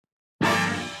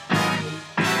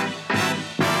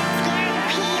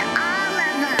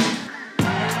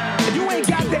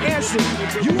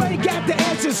You ain't got the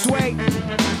answer, Sway.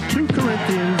 2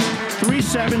 Corinthians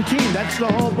 3:17. That's the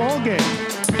whole ball game.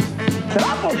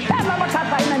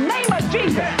 In the name of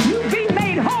Jesus, you be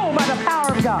made whole by the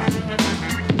power of God.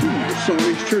 The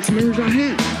sorriest church mirrors I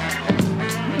had.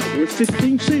 They were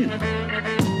 15 cents.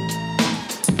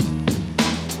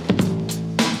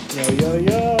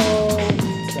 Yo.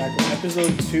 Back with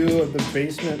episode 2 of The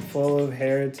Basement Full of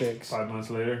Heretics. 5 months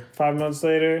later. 5 months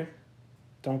later.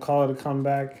 Don't call it a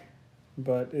comeback,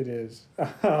 but it is.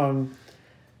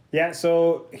 Yeah,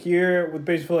 so here with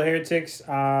Basement Full of Heretics,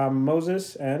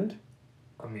 Moses and...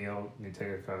 Emile,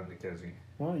 Nitega,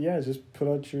 Well, yeah, just put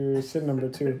out your SIN number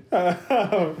too.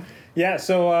 Yeah,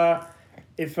 so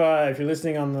if you're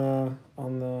listening on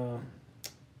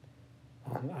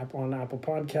Apple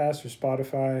Podcasts or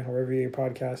Spotify, or wherever you get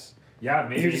podcasts, yeah,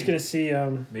 maybe you're just gonna see.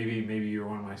 Maybe you're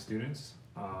one of my students.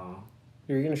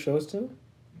 You're gonna show us to?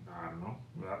 I don't know.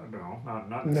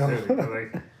 Not necessarily.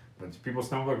 No. But but people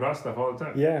stumble across stuff all the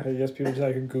time. Yeah, I guess people just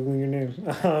like googling your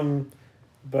name.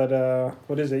 But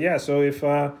what is it? Yeah, so if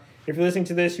you're listening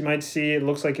to this, you might see it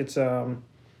looks like it's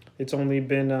only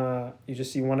been you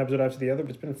just see one episode after the other,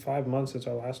 but it's been 5 months since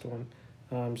our last one.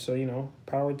 So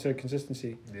power to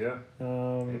consistency. Yeah.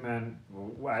 Hey man,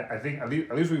 I think at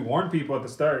least we warned people at the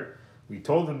start. We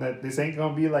told them that this ain't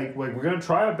gonna be like we're gonna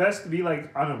try our best to be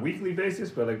like on a weekly basis,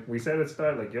 but like we said at the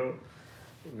start, like there's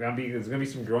gonna be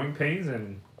some growing pains,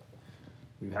 and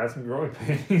we've had some growing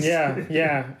pains. Yeah.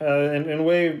 And in a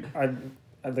way,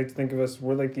 I'd like to think of us,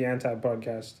 we're like the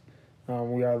anti-podcast.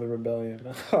 We are the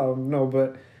rebellion. No,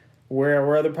 but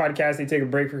where other podcasts, they take a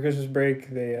break for Christmas break.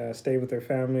 They stay with their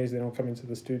families. They don't come into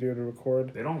the studio to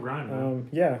record. They don't grind, man.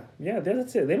 Yeah,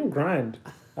 that's it. They don't grind.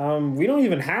 We don't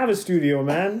even have a studio,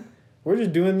 man. We're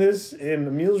just doing this in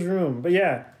Emile's room. But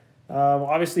yeah,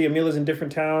 obviously Emile is in a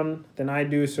different town than I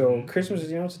do. So Christmas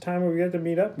is, it's a time where we get to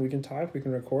meet up. We can talk. We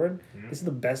can record. Yeah. This is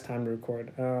the best time to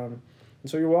record. And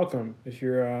so you're welcome if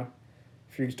you're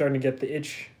starting to get the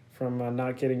itch from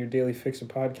not getting your daily fix of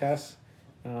podcasts.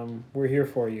 We're here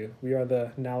for you. We are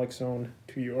the naloxone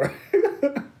to your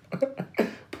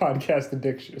podcast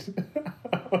addiction.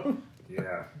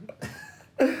 Yeah.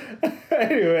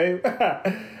 Anyway,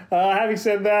 having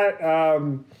said that,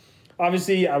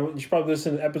 obviously you should probably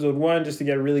listen to episode 1 just to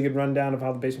get a really good rundown of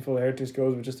how the Basement Full of Heretics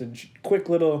goes, with just a quick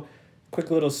little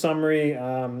summary.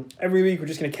 Every week we're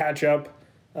just going to catch up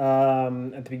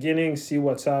at the beginning, see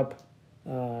what's up.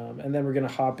 And then we're going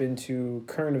to hop into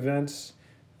current events.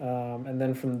 And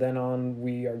then from then on,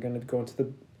 we are going to go into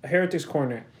the Heretics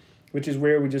Corner, which is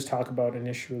where we just talk about an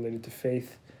issue related to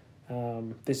faith.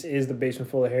 This is the Basement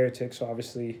Full of Heretics, so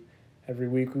obviously every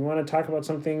week we want to talk about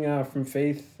something from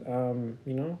faith,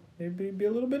 maybe be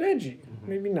a little bit edgy,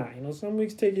 maybe not. Some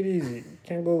weeks take it easy. You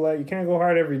can't go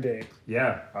hard every day.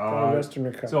 Yeah. Western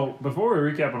recovery. So before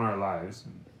we recap on our lives,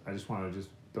 I just want to just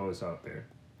throw this out there.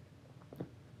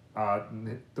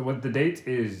 The date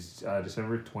is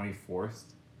December 24th,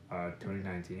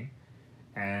 2019.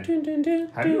 And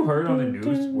have you heard on the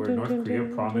news where North Korea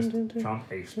promised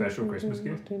Trump a special Christmas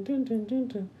gift?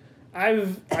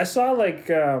 I saw like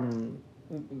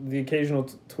the occasional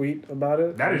tweet about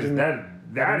it. That is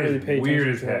really weird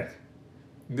as heck.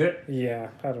 Yeah,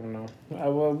 I don't know.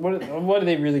 What are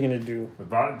they really gonna do?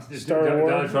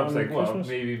 Donald Trump's like, well,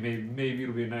 maybe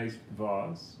it'll be a nice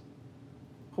vase.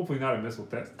 Hopefully not a missile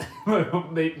test,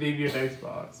 but maybe a nice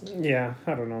boss. Yeah,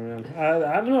 I don't know, man.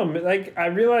 I don't know. Like, I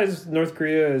realize North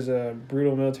Korea is a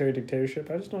brutal military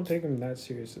dictatorship. I just don't take them that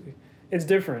seriously. It's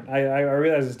different. I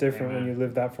realize it's different when you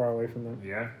live that far away from them.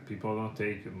 Yeah, people don't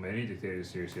take many dictators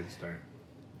seriously at the start.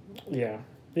 Yeah,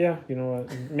 you know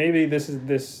what? Maybe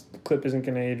this clip isn't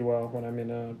going to age well when I'm in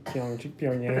a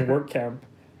Pyongyang work camp.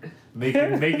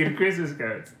 Making Christmas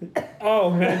cards. Oh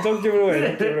man, don't give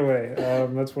it away.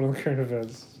 That's one of the current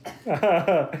events.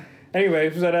 Anyway,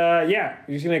 but you're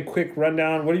just gonna quick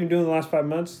rundown. What have you been doing the last 5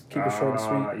 months? Keep it short and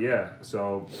sweet. Yeah.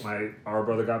 So our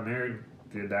brother got married.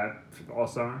 Did that all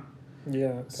summer.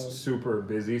 Yeah. Super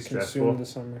busy, stressful. Consumed the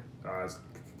summer.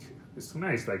 It's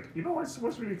nice. Like,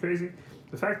 what's really crazy?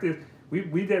 The fact is,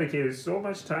 we dedicated so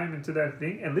much time into that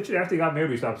thing, and literally after he got married,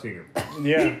 we stopped seeing him.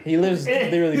 Yeah, he lives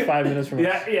literally 5 minutes from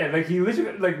us. Yeah, like he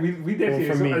literally, like we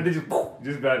dedicated so much, and they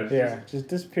just vanished. Yeah, just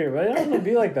disappear. But it doesn't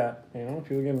be like that.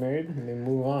 People get married and they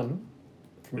move on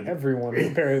from everyone,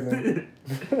 apparently.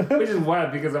 Which is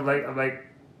wild because I'm like,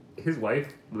 his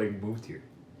wife moved here,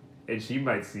 and she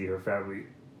might see her family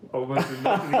almost as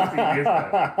much as he sees his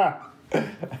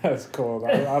family. That's cool.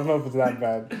 I don't know if it's that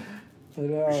bad.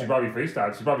 She probably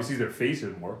FaceTime. She probably sees their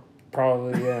faces more.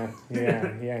 Probably, yeah.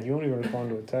 You won't even respond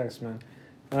to a text, man.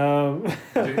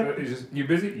 You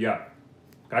busy? Yeah.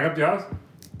 Can I come to your house?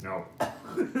 No.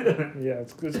 Yeah,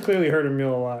 it's clearly hurt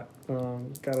Emile a lot.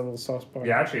 Got a little soft spot.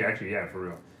 Yeah, actually, yeah, for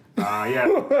real.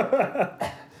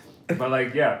 Yeah. But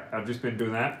like, yeah, I've just been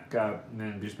doing that. And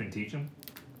then just been teaching.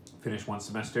 Finished one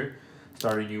semester,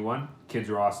 started a new one. Kids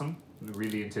are awesome.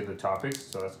 Really into the topics,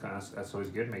 so that's always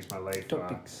good. Makes my life.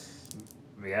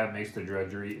 Yeah, makes the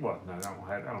drudgery. Well, no,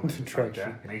 I don't think like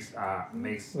that.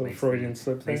 Makes Freudian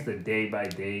slip. Makes the day by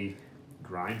day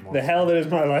grind more. The hell that is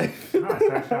my life. No, it's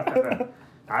actually not that bad.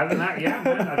 Other than that, yeah,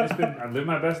 man, I've lived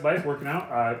my best life working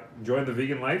out. Enjoying the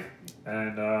vegan life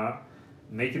and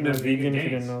making the vegan if you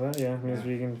didn't know that. Yeah, Miss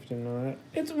Vegan if you didn't know that.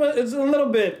 It's a little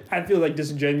bit, I feel like,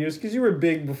 disingenuous because you were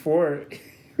big before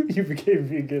you became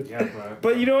vegan. Yeah,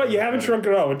 but you know what? You haven't shrunk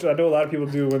at all, which I know a lot of people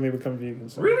do when they become vegan.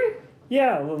 So. Really?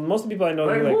 Yeah, well, most of the people I know,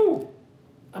 like who?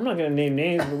 I'm not gonna name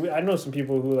names, but I know some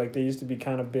people who they used to be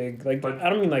kind of big. I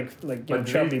don't mean like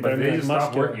chubby, but I mean just muscular.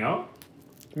 Stop working out?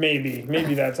 Maybe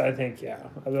that's. I think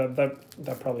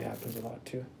that probably happens a lot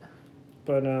too.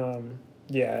 But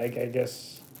yeah, I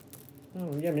guess.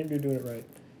 Oh yeah, maybe you're doing it right.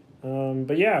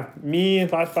 But yeah, me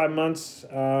last 5 months.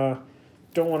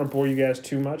 Don't want to bore you guys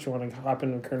too much. I want to hop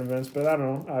into current events, but I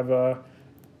don't know. I've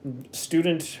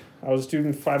student. I was a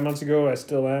student 5 months ago. I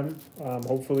still am.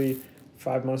 Hopefully,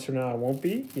 5 months from now, I won't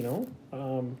be.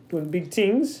 Doing big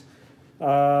things.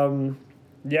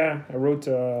 Yeah, I wrote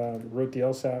the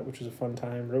LSAT, which was a fun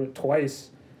time. Wrote it twice.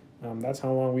 That's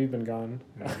how long we've been gone.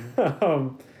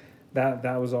 Mm-hmm.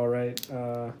 That was all right.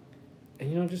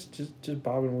 And just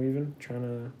bobbing and weaving,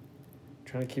 trying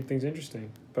to keep things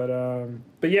interesting. But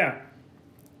yeah.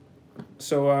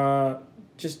 So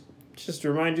just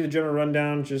to remind you the general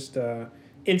rundown, just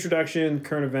introduction,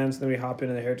 current events, then we hop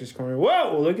into the Heretics Corner.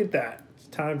 Whoa, look at that. It's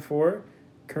time for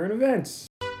current events.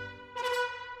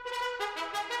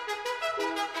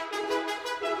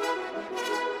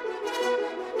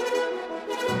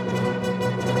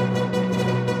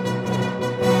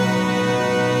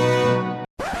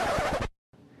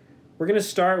 We're going to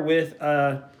start with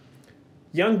a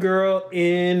young girl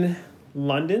in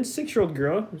London, 6-year-old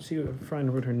girl. Let's see if I can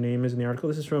find what her name is in the article.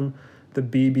 This is from the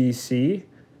BBC.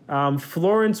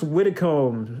 Florence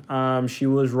Whitcomb. She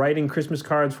was writing Christmas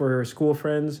cards for her school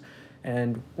friends,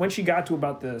 and when she got to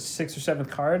about the 6th or 7th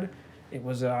card, it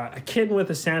was a kitten with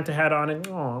a Santa hat on it.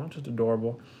 Oh, just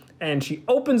adorable. And she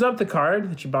opens up the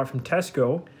card that she bought from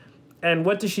Tesco, and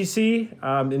what does she see?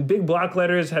 In big block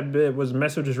letters, a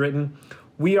message was written: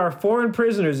 "We are foreign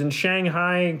prisoners in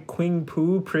Shanghai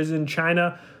Qingpu Prison,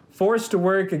 China, forced to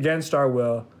work against our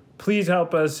will. Please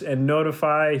help us and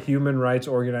notify Human Rights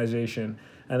Organization."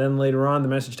 And then later on, the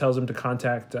message tells him to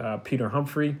contact Peter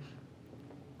Humphrey,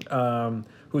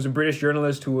 who's a British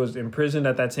journalist who was imprisoned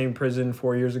at that same prison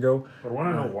 4 years ago. But I want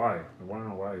to know why. I want to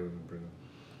know why he was in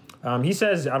prison. He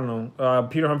says, I don't know,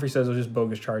 Peter Humphrey says it was just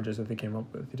bogus charges that they came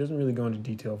up with. He doesn't really go into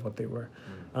detail of what they were.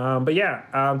 But yeah,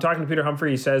 talking to Peter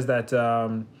Humphrey, he says that,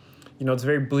 it's a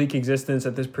very bleak existence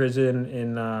at this prison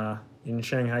in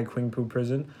Shanghai Qingpu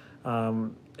Prison.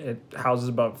 It houses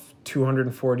about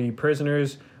 240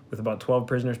 prisoners with about 12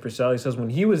 prisoners per cell. He says when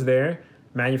he was there,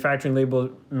 manufacturing labor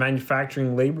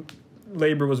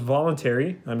was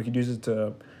voluntary. You could use it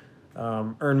to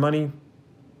earn money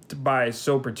to buy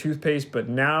soap or toothpaste, but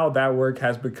now that work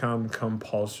has become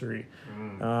compulsory.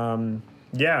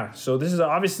 Yeah, so this is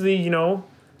obviously,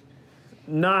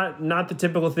 not the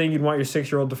typical thing you'd want your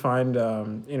 6-year-old to find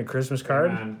in a Christmas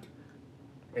card. And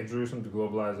introduce them to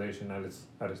globalization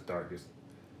at its darkest.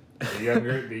 The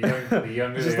younger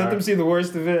just let them see the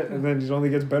worst of it, and then it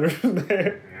only gets better from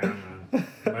there. Yeah, man.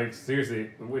 Like seriously,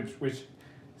 which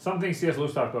something C.S.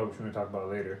 Lewis talked about, which we're gonna talk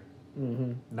about later.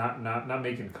 Mm-hmm. Not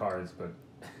making cards, but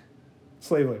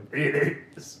slave labor.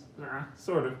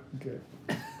 Sort of. Okay.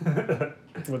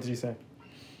 What did he say?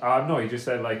 No, he just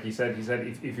said he said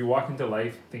if you walk into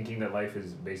life thinking that life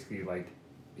is basically like,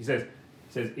 he says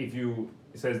if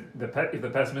the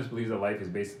pessimist believes that life is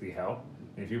basically hell.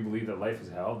 And if you believe that life is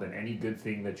hell, then any good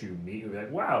thing that you meet, you'll be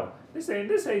like, wow, this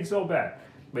ain't so bad.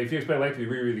 But if you expect life to be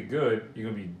really, really good, you're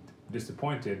going to be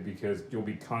disappointed because you'll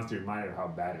be constantly reminded of how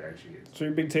bad it actually is. So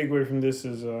your big takeaway from this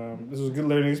is this was a good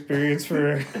learning experience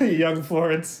for young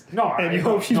Florence. You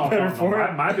hope she's better for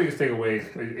it. My biggest takeaway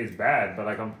is bad, but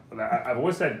I've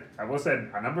always said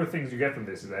a number of things you get from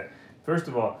this is that, first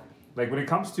of all, when it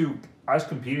comes to us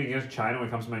competing against China when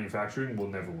it comes to manufacturing, we'll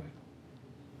never win.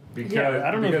 Because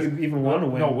I don't know if you even want to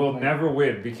win. No, we'll never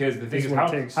win because the thing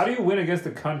is, how do you win against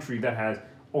a country that has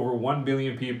over 1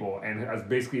 billion people and has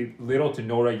basically little to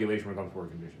no regulation when it comes to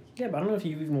work conditions? Yeah, but I don't know if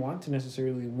you even want to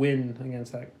necessarily win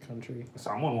against that country.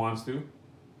 Someone wants to.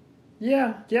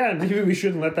 Yeah, maybe we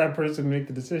shouldn't let that person make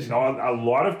the decision. No, a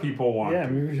lot of people want Yeah,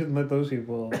 to. maybe we shouldn't let those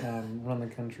people run the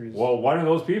countries. Well, one of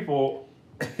those people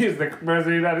is the president of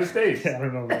the United States. Yeah, I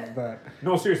don't know about that.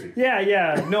 No, seriously.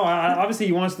 Yeah. No, obviously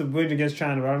he wants to win against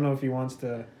China, but I don't know if he wants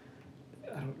to.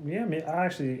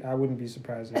 I wouldn't be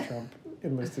surprised if Trump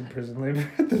enlisted prison labor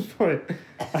at this point.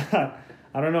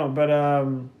 I don't know, but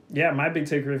my big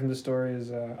takeaway from the story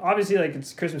is obviously like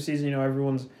it's Christmas season. You know,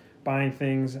 everyone's buying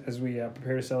things as we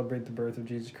prepare to celebrate the birth of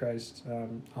Jesus Christ. A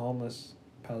homeless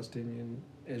Palestinian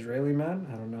Israeli man.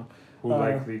 I don't know. Who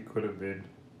likely could have been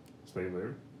slave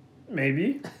labor.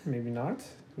 Maybe not.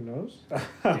 Who knows?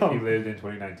 If he lived in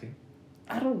 2019.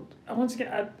 Once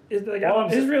again, It's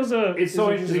Israel's so a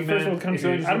interesting, first man. world It's country.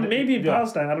 so interesting Maybe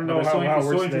Palestine. I don't know how it it's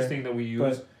works so interesting there.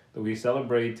 that we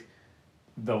celebrate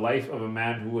the life of a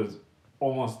man who was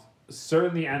almost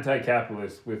certainly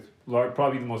anti-capitalist with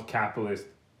probably the most capitalist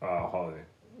holiday.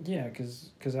 Yeah,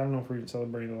 because I don't know if we're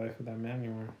celebrating the life of that man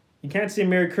anymore. You can't say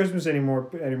Merry Christmas anymore,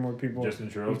 people. Justin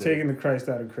Trudeau You've did. taken the Christ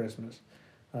out of Christmas.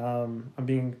 I'm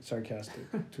being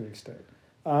sarcastic to an extent.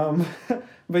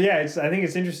 But yeah, I think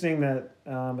it's interesting that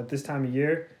at this time of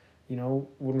year, you know,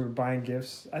 when we're buying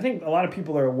gifts, I think a lot of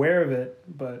people are aware of it,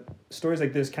 but stories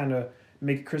like this kind of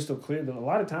make it crystal clear that a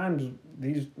lot of times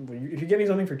if you're getting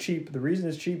something for cheap, the reason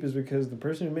it's cheap is because the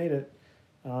person who made it,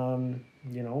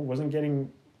 you know,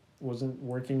 wasn't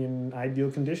working in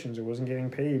ideal conditions or wasn't getting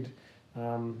paid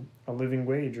a living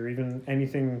wage or even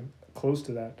anything close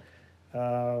to that.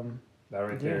 That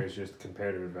right there is just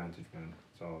comparative advantage, man.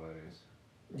 That's all that is.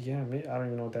 Yeah, I don't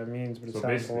even know what that means, but it sounds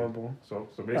basically- horrible. So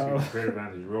basically, comparative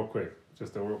advantage, real quick,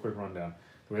 just a real quick rundown.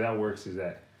 The way that works is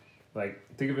that, like,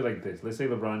 think of it like this. Let's say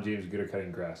LeBron James is good at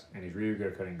cutting grass, and he's really good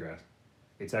at cutting grass.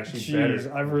 It's actually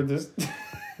better. I've heard this.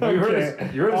 No, you heard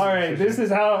this. You heard this. All right, this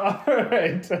is how. All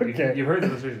right, okay. You've heard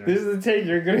this. Right? This is the take.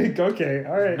 You're gonna. Okay,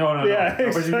 all right. No. Yeah, But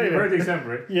you've excited. heard the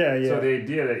example, right? Yeah. So the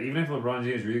idea that even if LeBron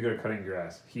James is really good at cutting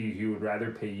grass, he would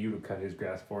rather pay you to cut his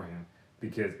grass for him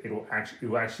because it will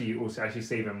actually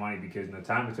save him money because in the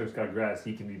time it took to cut grass,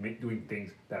 he can be doing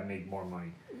things that make more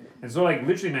money. And so, like,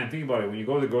 literally, man, think about it. When you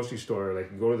go to the grocery store,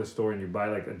 like, you go to the store and you buy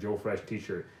like a Joe Fresh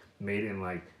T-shirt made in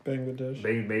like Bangladesh.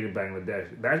 made in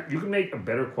Bangladesh. That you can make a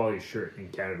better quality shirt in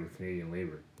Canada with Canadian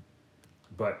labor,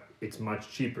 but it's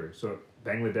much cheaper. So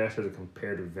Bangladesh has a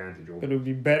comparative advantage over. But it would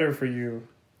be better for you.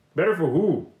 Better for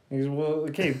who? Because, well,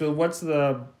 okay, but what's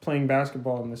the playing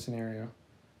basketball in this scenario?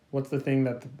 What's the thing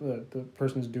that the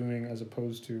person's doing as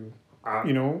opposed to,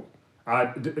 you know,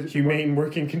 humane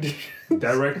working conditions?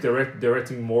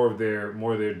 Directing more of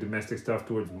their domestic stuff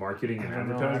towards marketing and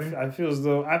advertising. I feel as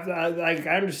though I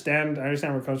understand where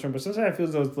it comes from, but sometimes I feel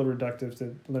as though it's a little reductive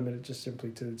to limit it just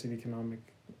simply to it's an economic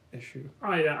issue.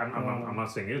 Oh yeah, I'm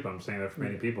not saying it, but I'm saying that for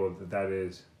many people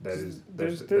there's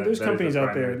companies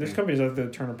out there. There's companies out there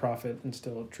that turn a profit and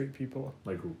still treat people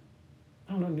like who?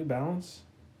 I don't know. New Balance.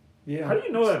 Yeah. How do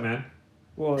you know that, man?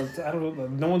 Well, I don't know.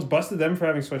 No one's busted them for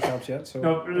having sweatshops yet,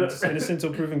 so it's innocent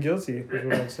until proven guilty, is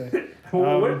what I'd say.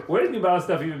 Where is New Balance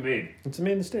stuff even made? It's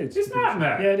made in the States. It's not,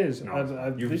 man. Yeah, it is. No.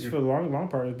 At least for the long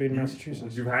part, it's made in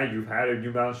Massachusetts. You've had a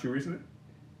New Balance shoe recently?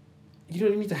 You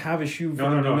don't need to have a shoe for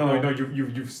No.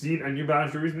 You've seen a New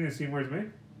Balance shoe recently and seen where it's made?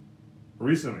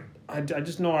 Recently. I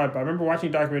just know. I remember watching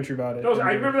a documentary about it.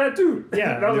 I remember that too.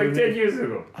 Yeah, that was like 10 years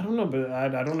ago. I don't know, but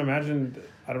I don't imagine.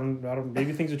 I don't.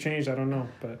 Maybe things have changed. I don't know,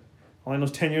 but all I know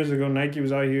is 10 years ago, Nike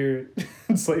was out here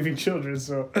enslaving children.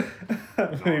 So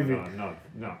maybe.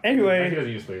 No. Anyway, Nike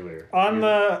doesn't use slave labor.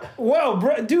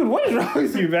 Dude, what is wrong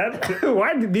with you, man?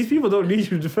 Why these people don't need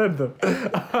you to defend them?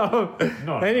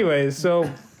 Anyway, so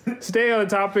staying on the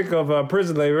topic of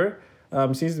prison labor,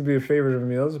 seems to be a favorite of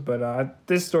Emile's, but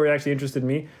this story actually interested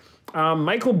me.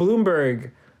 Michael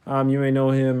Bloomberg, you may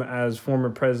know him as former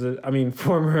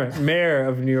mayor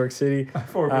of New York City,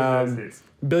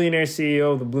 billionaire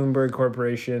CEO of the Bloomberg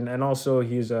Corporation, and also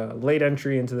he's a late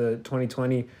entry into the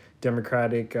 2020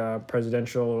 Democratic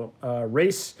presidential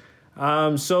race.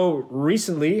 So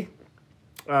recently,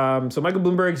 Michael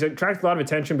Bloomberg's attracted a lot of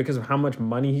attention because of how much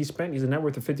money he spent. He's a net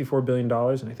worth of $54 billion,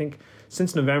 and I think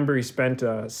since November he spent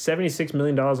 $76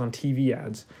 million on TV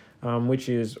ads. Which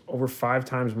is over 5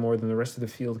 times more than the rest of the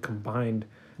field combined.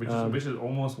 Which is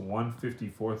almost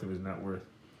 1/54 of his net worth.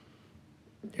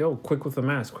 Yo, quick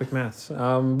maths. But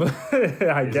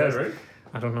I guess. That right?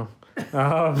 I don't know.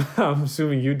 I'm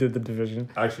assuming you did the division.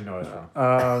 Actually, no, that's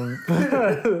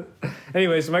wrong.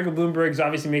 Anyway, so Michael Bloomberg's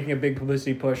obviously making a big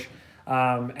publicity push,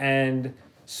 and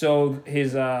so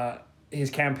his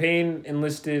campaign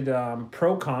enlisted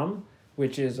Procom,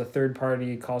 which is a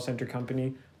third-party call center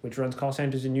company, which runs call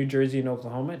centers in New Jersey and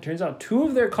Oklahoma. It turns out 2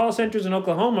 of their call centers in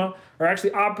Oklahoma are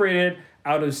actually operated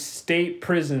out of state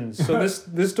prisons. So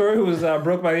this story was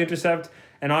broke by The Intercept,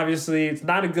 and obviously it's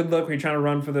not a good look when you're trying to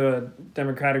run for the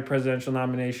Democratic presidential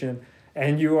nomination,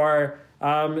 and you are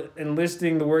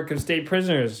enlisting the work of state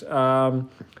prisoners.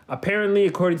 Apparently,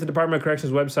 according to the Department of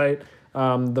Corrections website,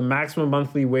 the maximum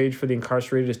monthly wage for the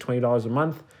incarcerated is $20 a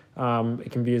month.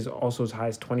 It can be also as high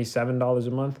as $27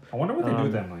 a month. I wonder what they do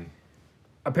with that money.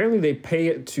 Apparently, they pay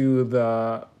it to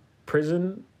the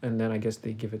prison, and then I guess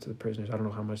they give it to the prisoners. I don't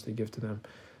know how much they give to them.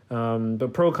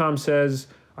 But Procom says,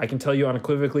 I can tell you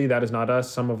unequivocally that is not us.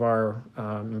 Some of our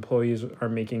employees are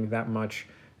making that much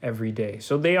every day.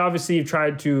 So they obviously have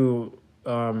tried to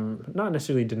not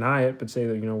necessarily deny it, but say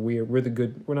that we're the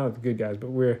good. We're not the good guys,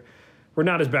 but we're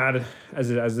not as bad as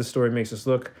this story makes us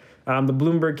look. The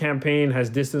Bloomberg campaign has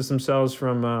distanced themselves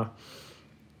from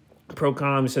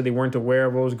Procom. Said they weren't aware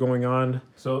of what was going on.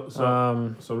 So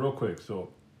real quick. So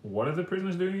what are the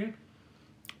prisoners doing again?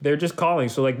 They're just calling.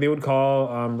 So like they would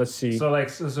call. Let's see. So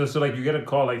like you get a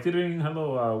call like,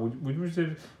 hello. Would you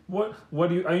say what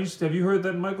do you? Have you heard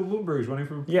that Michael Bloomberg is running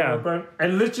for? Yeah.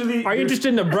 And literally, are you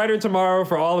interested in a brighter tomorrow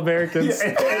for all Americans?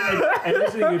 Yeah, and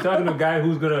literally, you're talking to a guy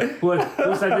who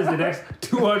said this the next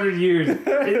 200 years.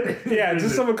 Yeah,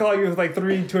 just someone calling you with like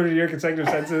 3 200-year consecutive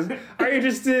sentences. Are you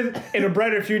interested in a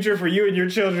brighter future for you and your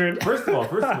children? First of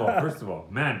all,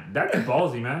 man, that's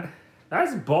ballsy, man.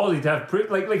 That's ballsy to have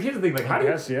like here's the thing, like how do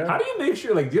you make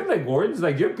sure, like do you have like wardens,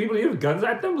 like do you have people you have guns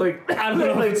at them, like I don't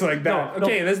know if it's like that. No.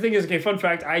 Okay, this thing is fun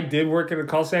fact, I did work in a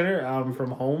call center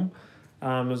from home.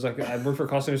 It was like I worked for a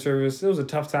call center service. It was a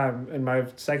tough time in my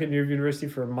second year of university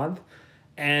for a month.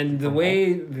 And the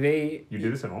way they... You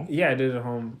did this at home? Yeah, I did it at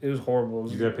home. It was horrible.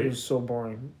 You got paid? It was so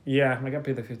boring. Yeah, I got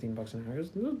paid like $15 an hour. It was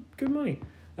good money.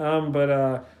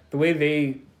 But the way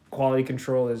they quality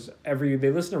control is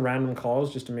they listen to random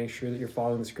calls just to make sure that you're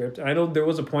following the script. And I know there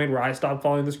was a point where I stopped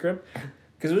following the script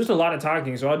because it was just a lot of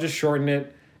talking. So I'll just shorten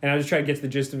it and I'll just try to get to the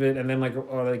gist of it. And then like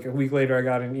a week later, I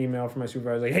got an email from my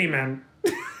supervisor like, hey, man,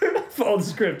 follow the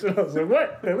script. And I was like,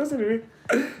 what? Hey, listen to me.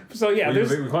 So yeah, there's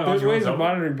ways of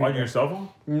monitoring people. On your cell phone?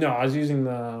 No, I was using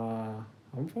the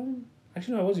home phone.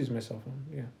 Actually, no, I was using my cell phone.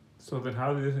 Yeah. So then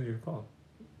how do they listen to your call?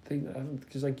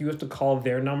 Because like you have to call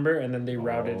their number and then they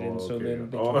route it in, so then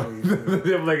they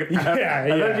can like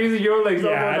yeah. I using your like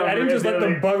I didn't just let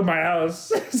them bug my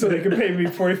house so they could pay me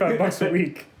 $45 a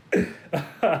week.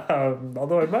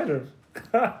 Although I might have.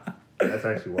 That's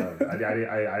actually wild. I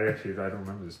don't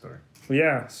remember this story.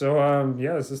 Yeah. So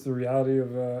it's just the reality of.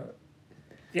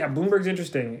 Bloomberg's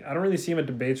interesting. I don't really see him at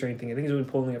debates or anything. I think he's only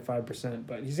polling at 5%,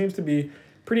 but he seems to be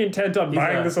pretty intent on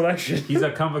buying this election. He's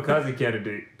a kamikaze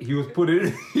candidate. He was put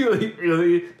in.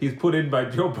 He's put in by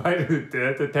Joe Biden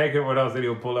to attack everyone else, and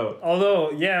he'll pull out.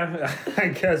 Although, yeah, I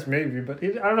guess maybe, but I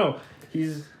don't know.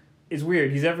 It's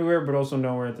weird. He's everywhere, but also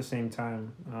nowhere at the same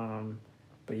time.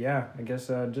 But yeah, I guess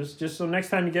just so next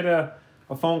time you get a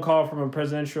phone call from a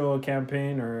presidential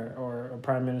campaign or a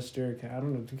prime minister, I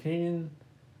don't know, do Canadian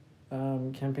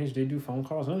campaigns, do they do phone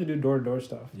calls? I know they do door-to-door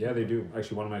stuff. Yeah, they do.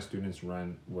 Actually, one of my students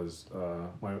was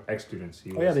my ex-students.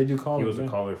 They do calls. He was a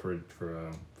caller for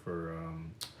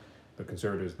the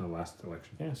Conservatives in the last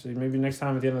election. Yeah, so maybe next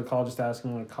time at the end of the call, just ask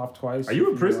him to cough twice. Are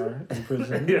you in prison? In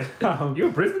prison. Yeah. You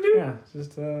in prison, dude? Yeah,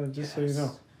 just so you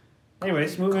know.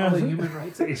 Anyways, moving on. Human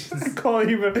rights agents.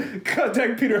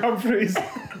 Contact Peter Humphreys.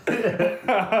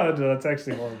 No, that's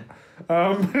actually horrible.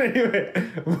 But anyway,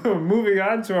 moving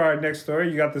on to our next story.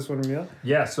 You got this one, Emile?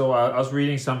 Yeah, so I was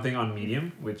reading something on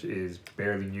Medium, which is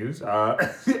barely news. I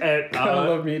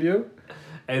love Medium.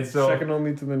 And so second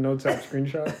only to the Notes app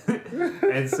screenshot.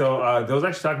 And so they was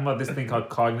actually talking about this thing called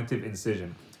cognitive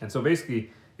incision. And so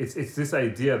basically, it's this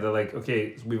idea that like,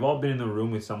 okay, we've all been in the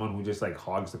room with someone who just like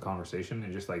hogs the conversation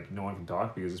and just like no one can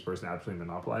talk because this person absolutely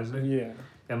monopolizes it. Yeah.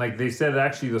 And like they said,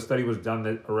 actually the study was done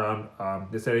that around.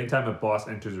 They said anytime a boss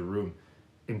enters a room,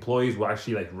 employees will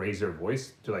actually like raise their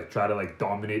voice to like try to like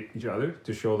dominate each other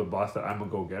to show the boss that I'm a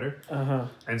go-getter.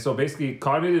 And so basically,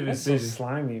 cognitive incision. So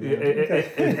slimy, man.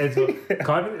 And so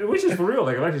which is for real.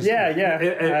 Like actually.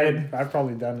 Yeah. I've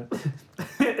probably done it.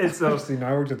 And so,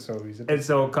 I worked at Sobeys. And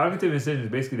so cognitive incision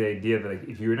is basically the idea that like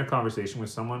if you're in a conversation with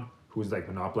someone who's like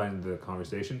monopolizing the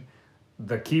conversation,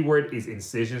 the key word is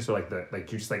incision. So like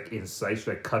you just like incise,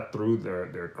 like cut through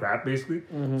their crap basically.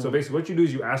 So basically what you do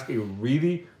is you ask a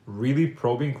really, really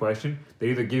probing question that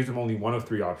either gives them only one of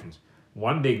three options.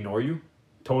 One, they ignore you,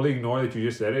 totally ignore that you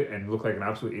just said it and look like an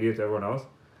absolute idiot to everyone else.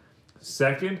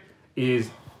 Second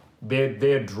is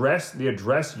they address you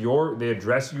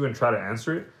and try to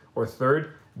answer it. Or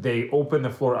third, they open the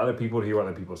floor to other people to hear what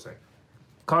other people say.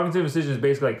 Cognitive incision is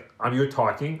basically like you're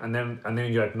talking and then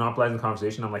you're like monopolizing the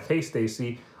conversation. I'm like, hey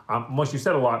Stacy, Much you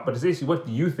said a lot, but it's basically what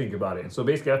do you think about it? And so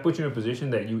basically, I put you in a position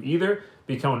that you either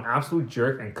become an absolute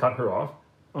jerk and cut her off,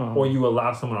 or you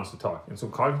allow someone else to talk. And so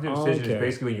cognitive decision is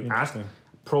basically when you ask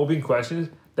probing questions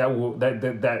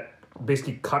that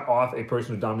basically cut off a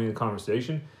person who's dominating the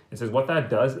conversation. And says what that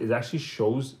does is actually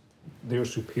shows they're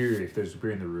superior, if they're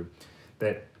superior in the room,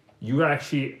 that you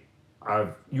actually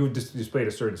you've displayed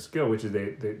a certain skill, which is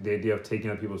the idea of taking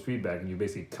out people's feedback, and you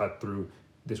basically cut through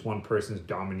this one person's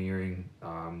domineering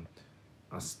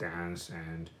stance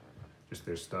and just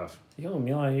their stuff. Yo,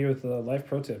 Emile out here with life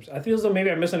pro tips. I feel as though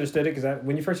maybe I misunderstood it because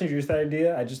when you first introduced that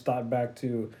idea, I just thought back to,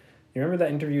 you remember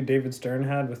that interview David Stern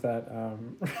had with that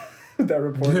that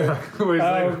reporter? Yeah,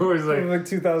 who was like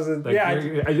 2000. Like, yeah,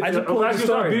 I just pulled up the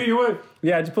story.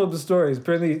 Yeah, I just pulled up the stories.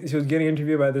 Apparently, he was getting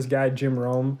interviewed by this guy Jim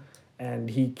Rome, and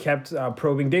he kept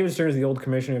probing. David Stern is the old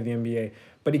commissioner of the NBA,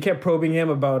 but he kept probing him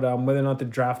about whether or not the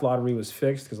draft lottery was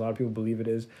fixed, because a lot of people believe it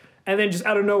is. And then just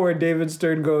out of nowhere, David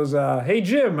Stern goes, "Hey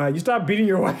Jim, you stopped beating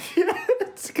your wife yet?"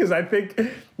 Because I think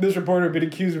this reporter had been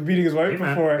accused of beating his wife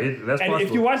before. That's and possible.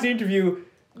 if you watch the interview,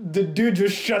 the dude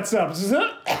just shuts up.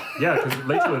 Yeah, because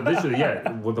literally,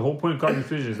 yeah. Well, the whole point of cognitive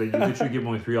decision is that you literally give them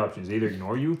only three options. They either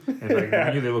ignore you, and by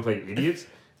ignoring you, they look like idiots.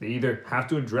 They either have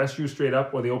to address you straight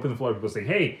up, or they open the floor to people saying,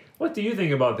 "Hey, what do you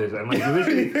think about this?" And like, you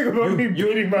literally think about me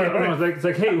beating my wife? It's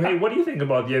like, hey, what do you think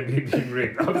about the NBA being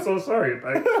rigged? I'm so sorry.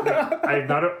 I'm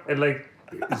not. And like,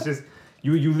 it's just.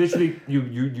 You literally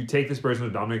you take this person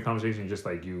who's dominating conversation and just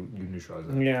like you neutralize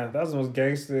them. Yeah, that was the most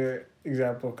gangster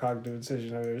example of cognitive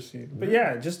decision I've ever seen. But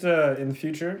yeah, just in the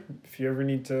future, if you ever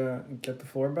need to get the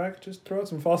floor back, just throw out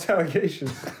some false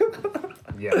allegations.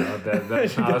 Yeah,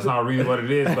 that's not really what it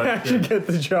is, but I should get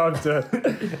the job done.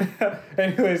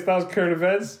 Anyways, that was current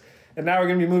events, and now we're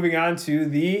gonna be moving on to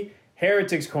the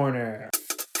heretics corner.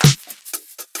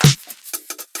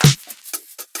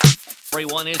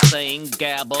 Everyone is saying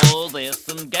gabble this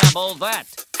and gabble that,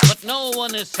 but no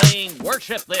one is saying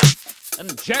worship this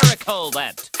and Jericho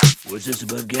that. What's this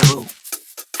about gabble?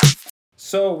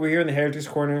 So we're here in the heretics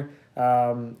corner.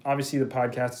 Obviously, the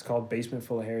podcast is called Basement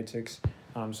Full of Heretics.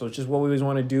 So it's just what we always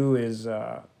want to do is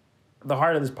the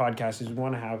heart of this podcast is we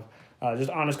want to have just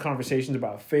honest conversations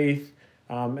about faith,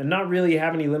 and not really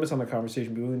have any limits on the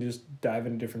conversation. But we can just dive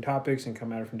into different topics and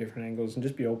come at it from different angles and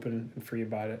just be open and free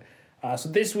about it. So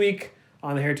this week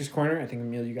on the Heretics Corner, I think,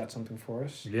 Emile, you got something for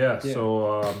us. Yeah.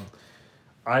 So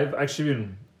I've actually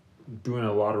been doing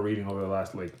a lot of reading over the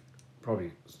last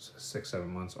probably 6-7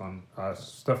 months on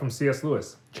stuff from C.S.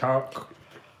 Lewis.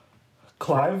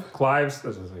 Clive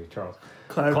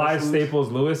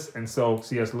Staples Lewis, and so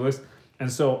C.S. Lewis,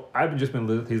 and so I've just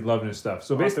been he's loving his stuff.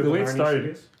 So basically, the way it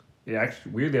started,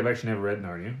 actually weirdly, I've actually never read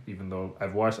Narnia, even though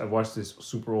I've watched this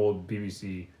super old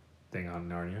BBC thing on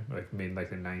Narnia, made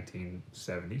the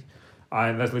 1970s.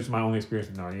 And that's literally my only experience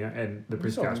with Narnia and the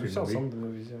Prince Caspian movie. Some of the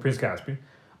movies, yeah. Prince Caspian,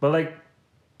 but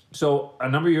so a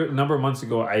number of months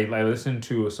ago, I listened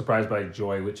to Surprised by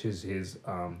Joy, which is his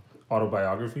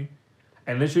autobiography,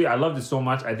 and literally I loved it so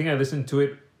much. I think I listened to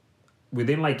it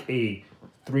within a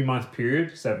 3-month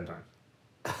period 7 times.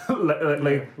 We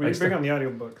bring on the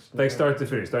audiobooks. Start to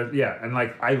finish. And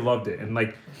I loved it. And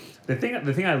the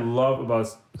thing I love about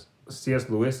C.S.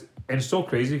 Lewis, and it's so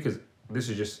crazy because this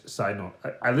is just a side note.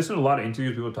 I listen to a lot of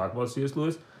interviews people talk about C.S.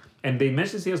 Lewis, and they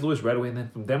mention C.S. Lewis right away, and then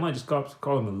from them I just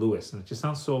call him Lewis, and it just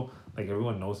sounds so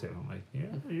everyone knows him. I'm like, yeah,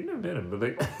 you never met him, but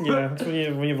yeah, when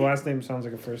you have a last name sounds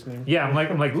like a first name. Yeah,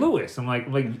 I'm like Lewis. I'm like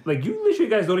you literally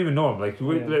guys don't even know him.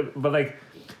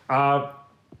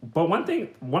 But one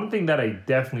thing that I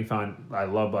definitely found I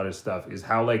love about his stuff is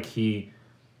how he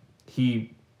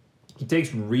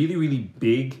takes really, really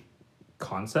big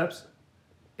concepts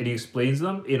and he explains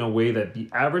them in a way that the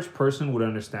average person would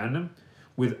understand them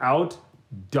without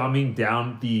dumbing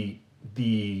down the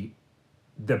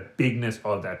bigness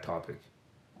of that topic.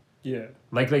 Yeah.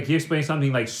 He explains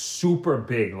something super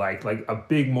big, like a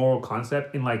big moral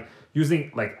concept in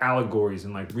using allegories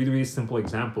and really, really simple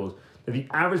examples that the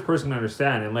average person can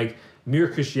understand. And Mere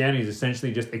Christianity is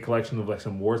essentially just a collection of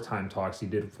some wartime talks he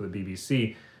did for the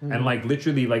BBC. Mm-hmm. And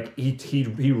literally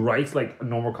he writes a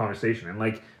normal conversation,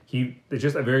 and it's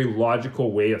just a very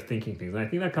logical way of thinking things. And I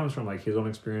think that comes from his own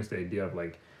experience, the idea of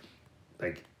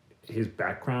his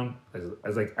background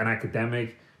as an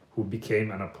academic who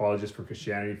became an apologist for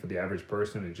Christianity for the average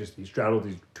person, and just he straddled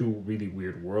these two really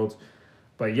weird worlds.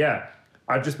 But yeah,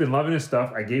 I've just been loving his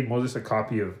stuff. I gave Moses a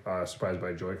copy of Surprised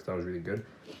by Joy because that was really good.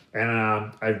 And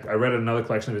I read another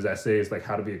collection of his essays,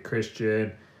 How to Be a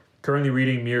Christian. Currently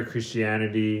reading Mere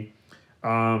Christianity.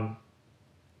 And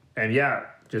yeah,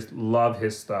 just love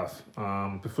his stuff.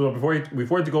 Before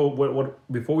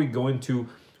we go into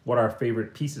what our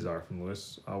favorite pieces are from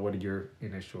Lewis. What are your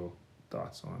initial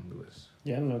thoughts on Lewis?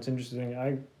 Yeah, I don't know. It's interesting.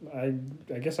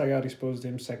 I guess I got exposed to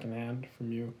him secondhand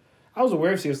from you. I was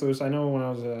aware of C.S. Lewis. I know when I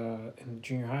was in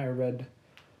junior high, I read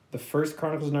the first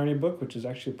Chronicles of Narnia book, which is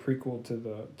actually a prequel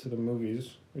to the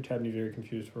movies, which had me very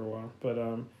confused for a while. But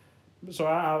so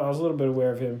I was a little bit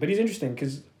aware of him. But he's interesting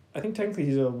because I think technically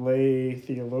he's a lay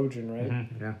theologian, right?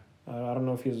 Mm-hmm, yeah. I don't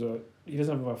know if he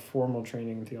doesn't have a formal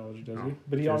training in theology, does he?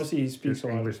 But he Just- obviously he speaks just a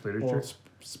lot. English literature. Well,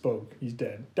 spoke. He's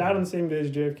dead. Died on the same day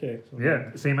as JFK. So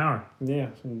Yeah, same hour. yeah,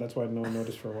 so that's why no one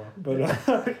noticed for a while.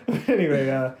 But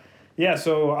anyway, yeah.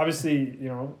 So obviously,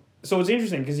 so it's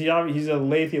interesting because he's a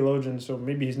lay theologian, so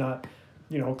maybe he's not,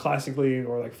 classically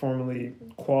or like formally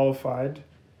qualified,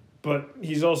 but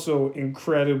he's also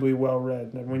incredibly well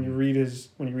read. And when you read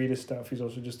his stuff, he's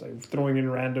also just like throwing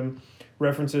in random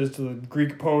references to the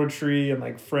Greek poetry and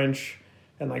like French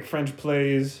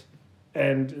plays.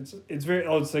 And it's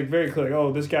like very clear,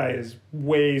 like, this guy is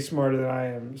way smarter than I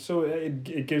am. So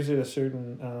it gives it a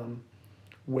certain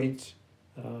weight.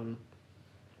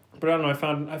 But I don't know,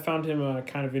 I found him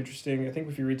kind of interesting. I think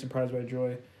if you read Surprised by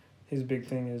Joy, his big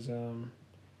thing is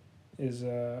he's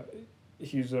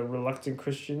a reluctant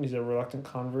Christian, he's a reluctant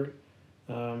convert.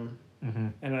 And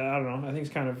I don't know, I think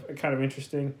it's kind of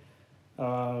interesting.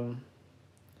 I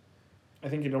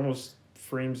think it almost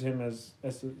frames him as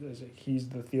he's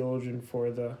the theologian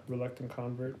for the reluctant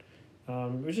convert,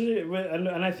 which is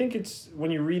and I think it's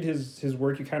when you read his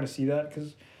work you kind of see that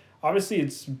because obviously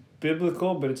it's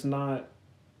biblical but he's not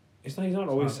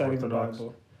always citing the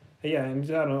Bible. Yeah, and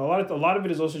I don't know, a lot of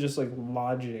it is also just like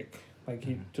logic, like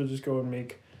he'll just go and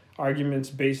make arguments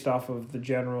based off of the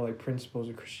general like principles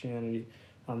of Christianity.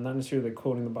 Not necessarily like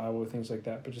quoting the Bible or things like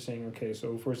that, but just saying, okay,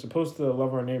 so if we're supposed to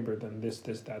love our neighbor, then this,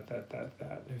 that.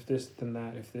 If this, then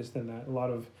that. If this, then that. A lot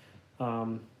of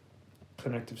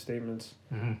connective statements.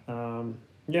 Mm-hmm.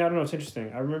 Yeah, I don't know. It's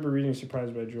interesting. I remember reading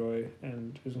Surprised by Joy,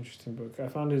 and it was an interesting book. I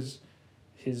found his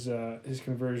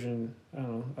conversion, I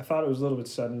don't know, I thought it was a little bit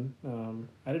sudden.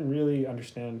 I didn't really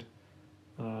understand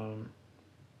the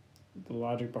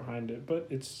logic behind it, but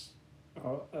it's,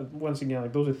 once again,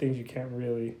 like those are things you can't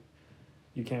really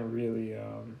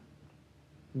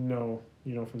know,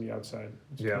 from the outside.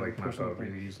 It's Yeah, kind of like a map personal out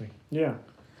thing. really easily. Yeah.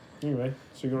 Anyway,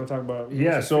 so you're going to talk about what's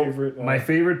Yeah, your so favorite, my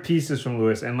favorite pieces from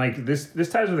Lewis, and like this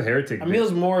ties with the heretic.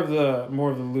 Emile's more of the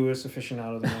Lewis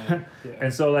aficionado than I am. Yeah.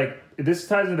 And so like this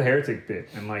ties with the heretic bit,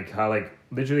 and like how like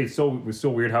literally it was so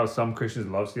weird how some Christians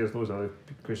love C.S. Lewis, other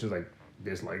Christians like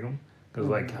dislike him because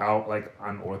like how like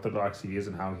unorthodox he is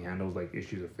and how he handles like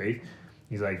issues of faith.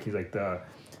 He's like the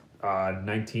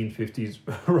 1950s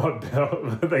Rob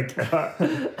Bell. Like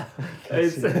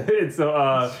it's so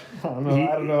I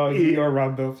don't know how he or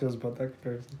Rob Bell feels about that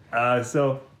comparison.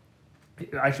 So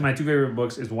actually my two favorite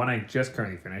books is one I just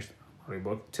currently finished, a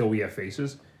book, Till We Have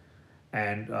Faces,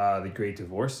 and The Great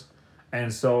Divorce.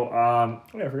 And so I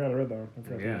forgot I read that one. I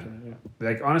forgot to yeah. mention it,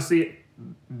 Like honestly,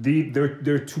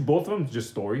 they're two, both of them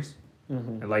just stories.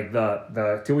 And like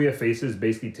the Till We Have Faces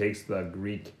basically takes the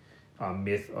Greek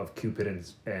myth of Cupid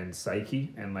and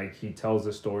Psyche, and like he tells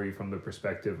the story from the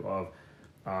perspective of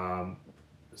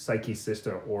Psyche's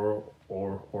sister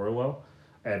Orwell,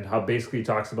 and how basically he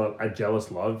talks about a jealous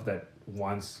love that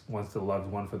wants the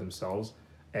loved one for themselves,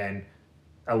 and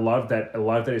a love that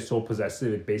is so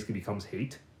possessive it basically becomes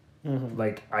hate.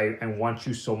 Like I want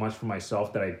you so much for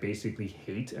myself that I basically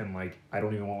hate, and like I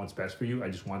don't even want what's best for you. I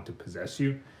just want to possess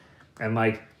you, and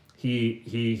like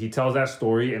he tells that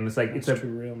story, and it's like it's too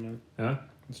real, man. Huh?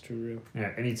 It's too real.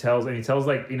 Yeah, and he tells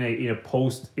like in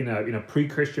a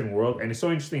pre-Christian world, and it's so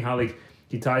interesting how like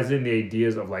he ties in the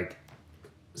ideas of like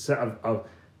of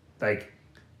like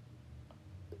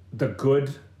the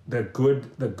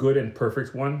good and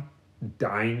perfect one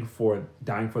dying for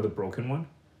the broken one.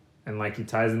 And like he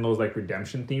ties in those like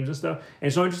redemption themes and stuff. And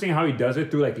it's so interesting how he does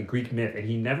it through like a Greek myth. And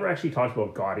he never actually talks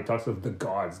about God. He talks about the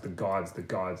gods.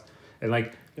 And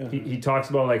like he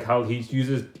talks about like how he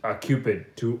uses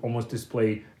Cupid to almost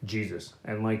display Jesus.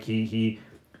 And like he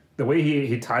the way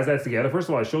he ties that together, first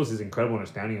of all, it shows his incredible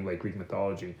understanding of like Greek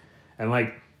mythology. And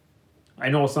like I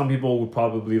know some people would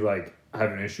probably like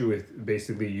have an issue with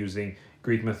basically using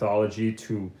Greek mythology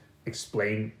to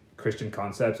explain Christian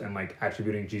concepts and like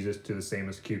attributing Jesus to the same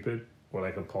as Cupid or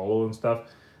like Apollo and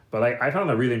stuff, but like I found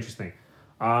that really interesting.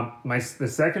 The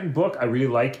second book I really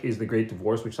like is The Great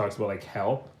Divorce, which talks about like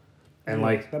hell, and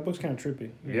like that book's kind of trippy.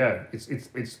 Yeah, it's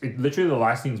literally the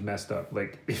last scene's messed up.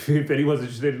 Like if anyone's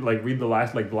interested, like read the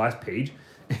last page.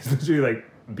 It's literally like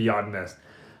beyond messed.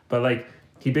 But like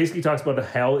he basically talks about the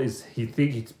hell is he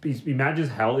imagines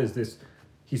hell is this.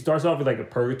 He starts off with like a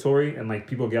purgatory and like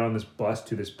people get on this bus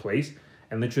to this place.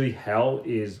 And literally hell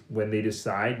is when they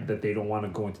decide that they don't want to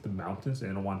go into the mountains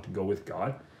and they don't want to go with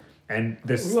God. And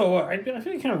this... Well, I feel like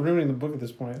kind of ruining the book at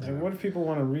this point. Like, what if people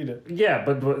want to read it? Yeah,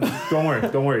 but don't worry.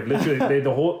 Literally,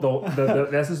 the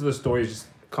essence of the story is just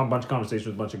a bunch of conversations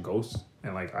with a bunch of ghosts.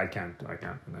 And, like, I can't do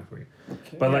that for you.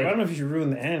 Okay. But, yeah, like... I don't know if you should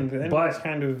ruin the end. The end is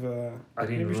kind of... I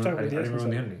didn't ruin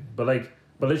the ending.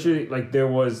 But literally, like,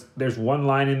 there's one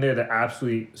line in there that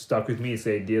absolutely stuck with me. It's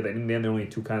the idea that in the end, there are only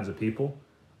two kinds of people.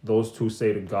 Those two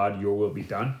say to God, your will be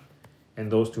done.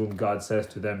 And those to whom God says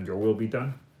to them, your will be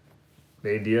done.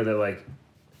 The idea that, like,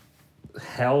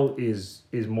 hell is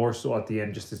more so at the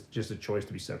end just a choice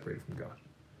to be separated from God.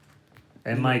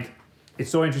 And, like, it's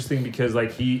so interesting because,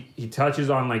 like, he touches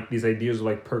on, like, these ideas of,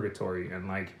 like, purgatory and,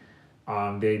 like,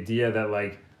 the idea that,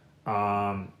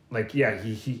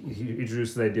 he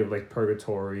introduces the idea of, like,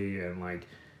 purgatory and, like,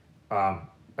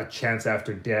 a chance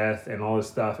after death and all this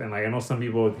stuff. And, like, I know some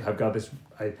people have got this...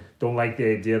 I don't like the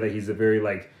idea that he's a very,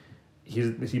 like...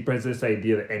 He presents this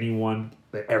idea that everyone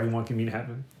can be in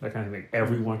heaven. That kind of thing.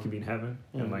 Everyone can be in heaven.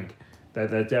 Mm-hmm. And, like, that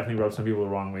definitely rubs some people the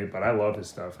wrong way. But I love his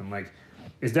stuff. And, like,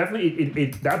 it's definitely...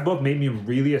 that book made me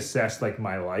really assess, like,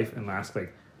 my life and ask,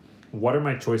 like, what are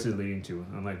my choices leading to?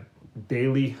 And, like,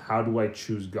 daily, how do I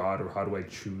choose God or how do I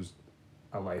choose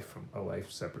a life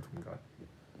separate from God?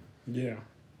 Yeah,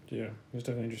 it's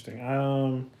definitely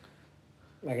interesting.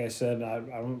 Like I said, I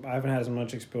haven't had as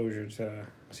much exposure to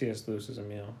C.S. Lewis as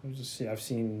Emile. I've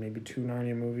seen maybe 2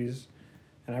 Narnia movies,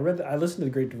 and I listened to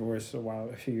The Great Divorce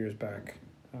a few years back,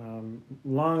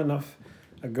 long enough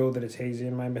ago that it's hazy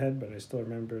in my head, but I still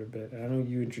remember it a bit. And I know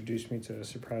you introduced me to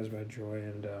Surprised by Joy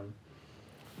and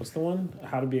what's the one?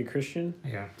 How to Be a Christian.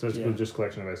 Yeah, so it's just a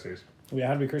collection of essays. Yeah,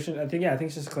 How to Be a Christian. I think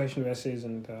it's just a collection of essays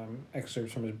and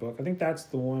excerpts from his book. I think that's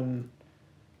the one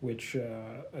which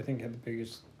I think had the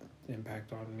biggest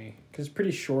impact on me, because it's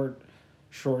pretty short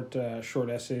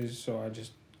essays. So I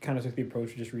just kind of took the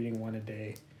approach of just reading one a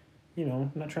day. You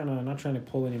know, not trying to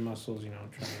pull any muscles. You know,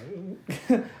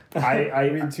 trying to I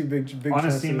read two big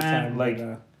honestly, man. Time, like,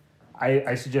 but,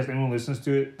 I suggest anyone listens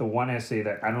to it. The one essay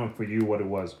that I don't know for you what it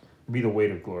was would be The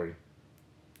Weight of Glory.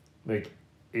 Like,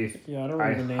 I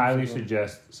highly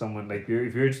suggest someone, like, if you're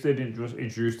interested in just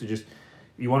introduced to just,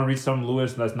 you want to read some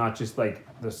Lewis that's not just like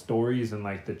the stories and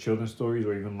like the children's stories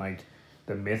or even like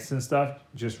the myths and stuff,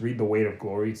 just read The Weight of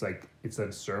Glory. It's like, it's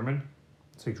a sermon.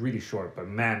 It's like really short, but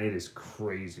man, it is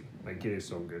crazy. Like, it is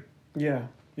so good. Yeah.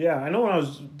 I know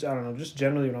just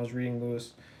generally when I was reading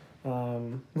Lewis.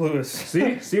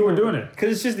 See, we're doing it.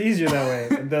 Because it's just easier that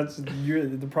way. That's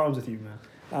the problems with you, man.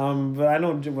 But I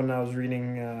know when I was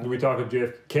reading... Did we talk of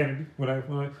JF Kennedy? When I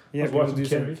was watching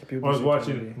Kennedy? When I was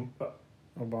watching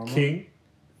Obama. King?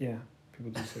 Yeah,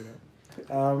 people do say that.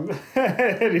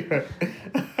 Anyway,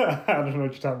 I don't know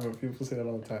what you're talking about. People say that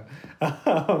all the time.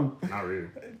 Not really.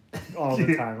 All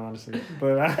the time, honestly.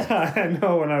 But I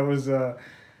know when I was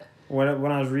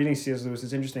when I was reading C.S. Lewis,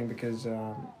 it's interesting because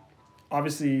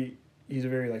obviously he's a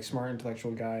very like smart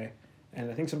intellectual guy,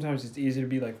 and I think sometimes it's easy to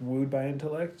be like wooed by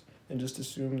intellect and just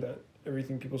assume that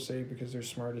everything people say because they're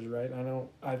smart is right. I know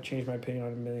I've changed my opinion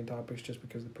on a million topics just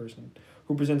because the person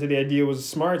who presented the idea was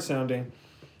smart sounding.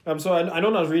 So I know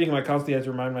when I was reading him, I constantly had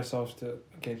to remind myself to,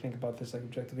 think about this like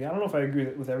objectively. I don't know if I agree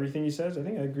with everything he says. I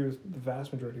think I agree with the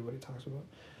vast majority of what he talks about.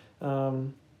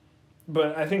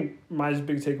 But I think my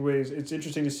big takeaway is it's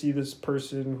interesting to see this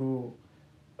person who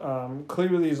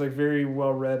clearly is like very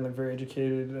well read and like very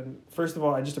educated. And first of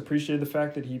all, I just appreciated the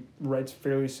fact that he writes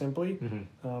fairly simply.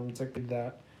 Mm-hmm. It's like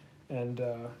that, and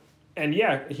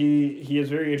yeah, he has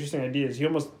very interesting ideas. He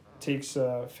almost takes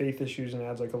faith issues and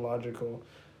adds like a logical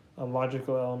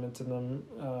element to them.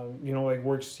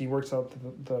 He works out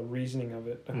the reasoning of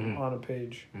it on a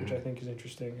page, which I think is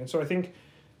interesting. And so I think,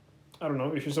 I don't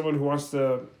know, if you're someone who wants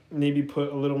to maybe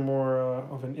put a little more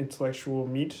of an intellectual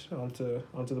meat onto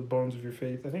the bones of your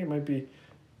faith, I think it might be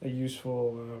a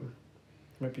useful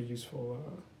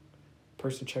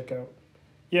person to check out.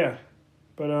 Yeah,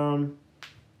 but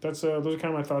those are kind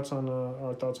of my thoughts on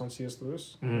our thoughts on C.S.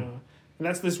 Lewis. And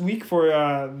that's this week for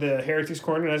the Heretics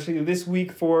Corner. And actually this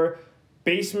week for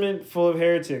Basement Full of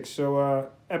Heretics. So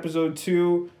episode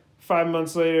 2, 5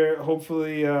 months later.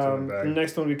 Hopefully the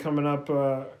next one will be coming up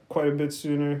quite a bit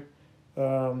sooner.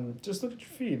 Just look at your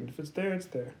feed. If it's there, it's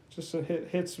there. Just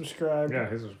hit subscribe. Yeah,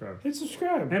 hit subscribe. Hit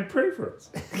subscribe. And pray for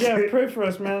us. Yeah, pray for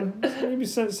us, man. Maybe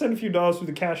send a few dollars through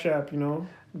the Cash App, you know.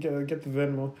 Get the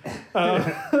Venmo.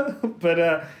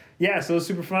 But yeah, so it was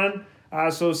super fun.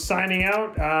 So signing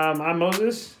out, I'm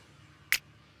Moses.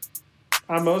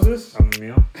 I'm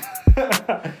Emile.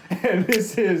 And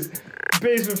this is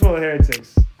Basement Full of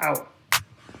Heretics. Out.